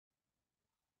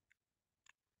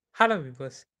Hello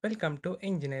viewers, welcome to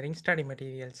Engineering Study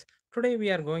Materials. Today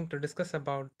we are going to discuss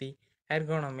about the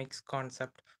ergonomics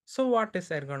concept. So what is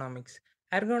ergonomics?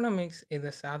 Ergonomics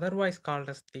is otherwise called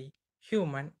as the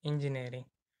human engineering.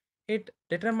 It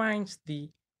determines the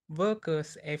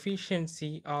worker's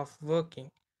efficiency of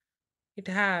working. It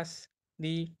has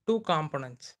the two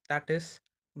components, that is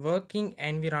working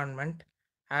environment,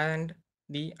 and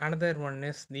the another one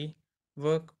is the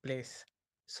workplace.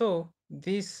 So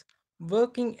this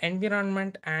working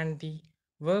environment and the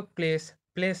workplace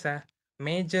plays a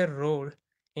major role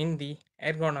in the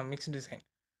ergonomics design.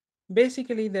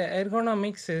 Basically, the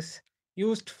ergonomics is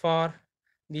used for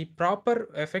the proper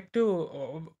effective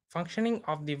functioning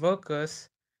of the workers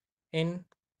in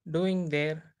doing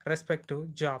their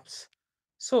respective jobs.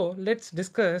 So, let's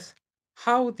discuss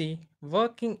how the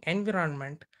working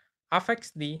environment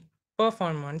affects the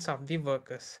performance of the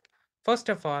workers. First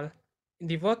of all,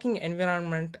 the working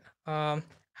environment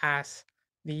has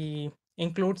the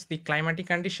includes the climatic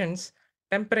conditions,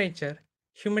 temperature,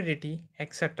 humidity,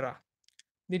 etc.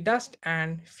 The dust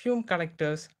and fume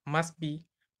collectors must be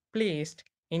placed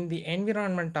in the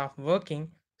environment of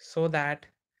working so that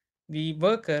the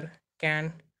worker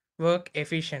can work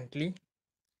efficiently,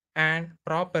 and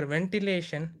proper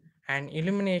ventilation and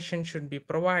illumination should be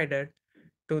provided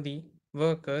to the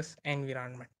worker's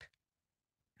environment.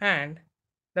 And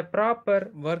the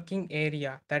proper working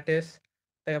area, that is,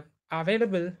 the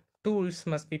available tools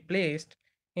must be placed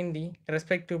in the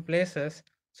respective places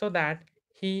so that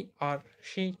he or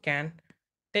she can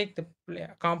take the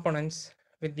components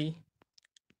with the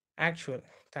actual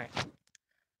time.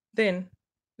 Then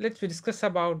let's discuss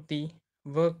about the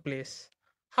workplace.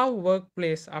 How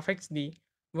workplace affects the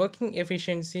working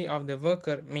efficiency of the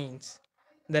worker means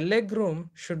the leg room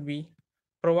should be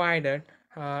provided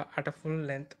at a full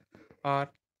length, or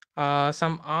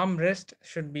some armrest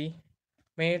should be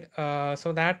made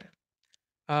so that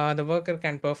the worker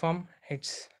can perform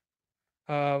his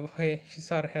or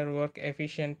her work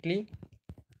efficiently.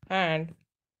 And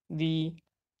the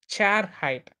chair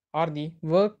height or the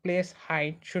workplace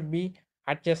height should be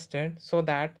adjusted so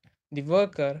that the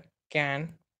worker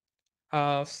can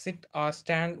sit or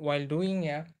stand while doing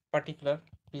a particular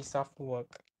piece of work.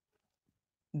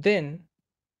 Then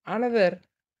another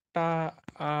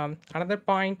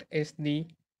point is the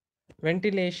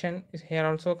ventilation is here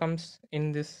also comes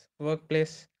in this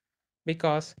workplace,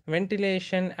 because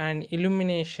ventilation and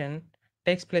illumination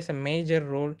takes place a major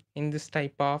role in this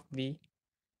type of the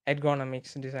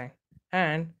ergonomics design.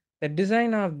 And the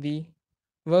design of the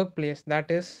workplace, that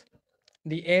is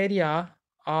the area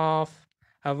of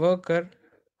a worker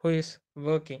who is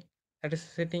working, that is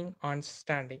sitting on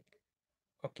standing.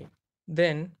 Okay,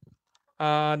 then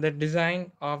the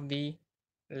design of the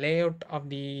layout of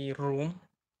the room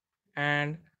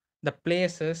and the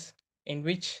places in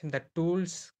which the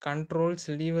tools, controls,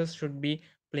 levers should be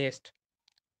placed.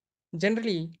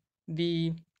 Generally,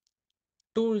 the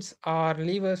tools or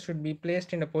levers should be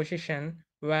placed in a position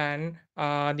when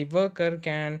the worker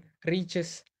can reach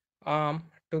his arm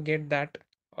to get that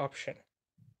option.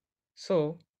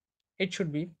 So it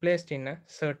should be placed in a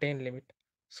certain limit.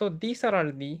 So these are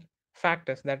all the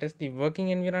factors, that is the working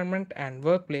environment and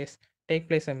workplace take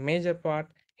place a major part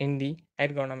in the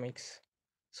ergonomics.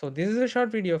 So this is a short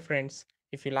video friends.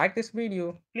 If you like this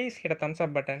video, please hit a thumbs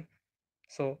up button.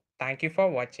 So thank you for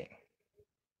watching.